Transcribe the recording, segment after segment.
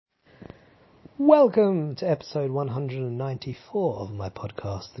Welcome to episode 194 of my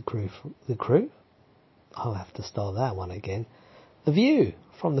podcast, The Crew. I'll have to start that one again. The View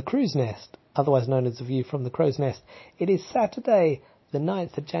from the Crow's Nest, otherwise known as The View from the Crow's Nest. It is Saturday, the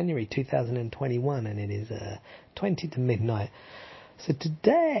 9th of January 2021, and it is 20 to midnight. So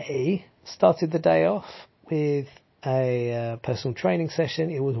today, started the day off with a personal training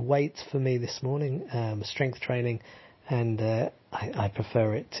session. It was weights for me this morning, strength training, and I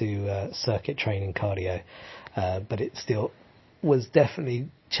prefer it to circuit training cardio, but it still was definitely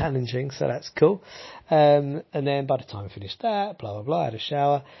challenging, so that's cool. And then by the time I finished that, blah, blah, blah, I had a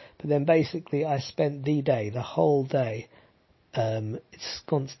shower. But then basically I spent the whole day,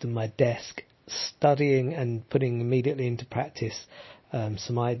 ensconced in my desk, studying and putting immediately into practice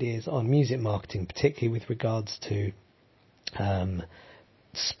some ideas on music marketing, particularly with regards to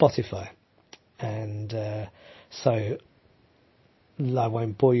Spotify. And so I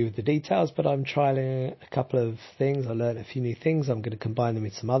won't bore you with the details, but I'm trialing a couple of things. I learned a few new things. I'm going to combine them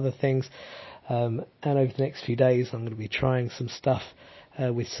with some other things. And over the next few days, I'm going to be trying some stuff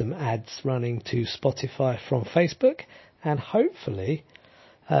with some ads running to Spotify from Facebook. And hopefully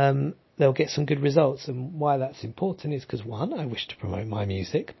they'll get some good results. And why that's important is because, one, I wish to promote my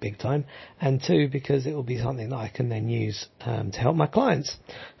music big time. And two, because it will be something that I can then use to help my clients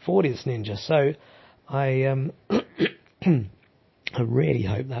for Audience Ninja. So I really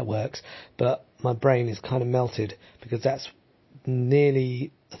hope that works, but my brain is kind of melted because that's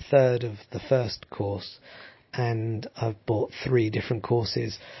nearly a third of the first course, and I've bought 3 different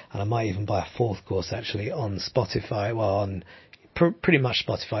courses, and I might even buy a 4th course actually on Spotify. Well, on pretty much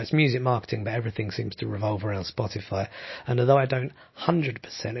Spotify. It's music marketing, but everything seems to revolve around Spotify. And although I don't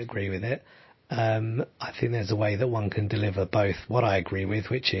 100% agree with it, I think there's a way that one can deliver both what I agree with,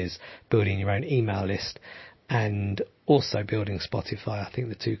 which is building your own email list, and also building Spotify. I think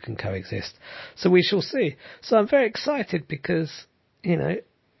the two can coexist. So we shall see. So I'm very excited because,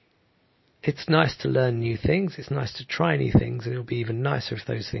 it's nice to learn new things. It's nice to try new things, and it'll be even nicer if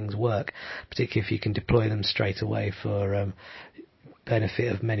those things work, particularly if you can deploy them straight away for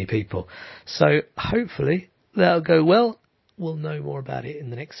benefit of many people. So hopefully that'll go well. We'll know more about it in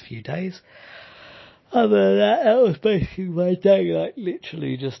the next few days. Other than that was basically my day, like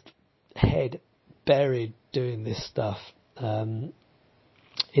literally just head buried doing this stuff.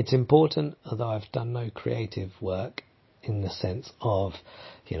 It's important, although I've done no creative work in the sense of,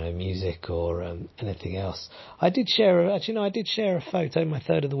 music or anything else. I did share a photo, my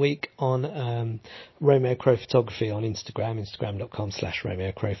third of the week, on Romeo Crow Photography on Instagram,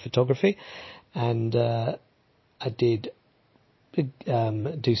 instagram.com/Romeo Crow Photography, and I did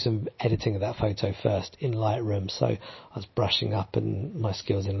do some editing of that photo first in Lightroom. So I was brushing up on my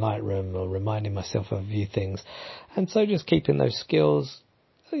skills in Lightroom, or reminding myself of a few things, and so just keeping those skills,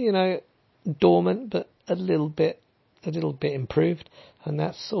 dormant, but a little bit improved. And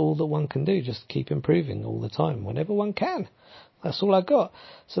that's all that one can do, just keep improving all the time whenever one can. That's all I got.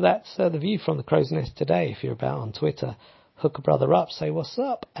 So that's the View from the Crow's Nest today. If you're about on Twitter, hook a brother up, say what's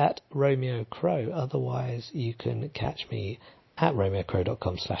up at Romeo Crow. Otherwise you can catch me at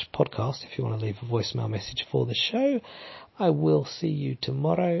romeocrow.com/podcast if you want to leave a voicemail message for the show. I will see you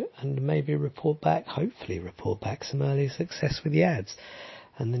tomorrow, and maybe hopefully report back some early success with the ads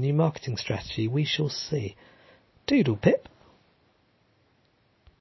and the new marketing strategy. We shall see. Doodle pip.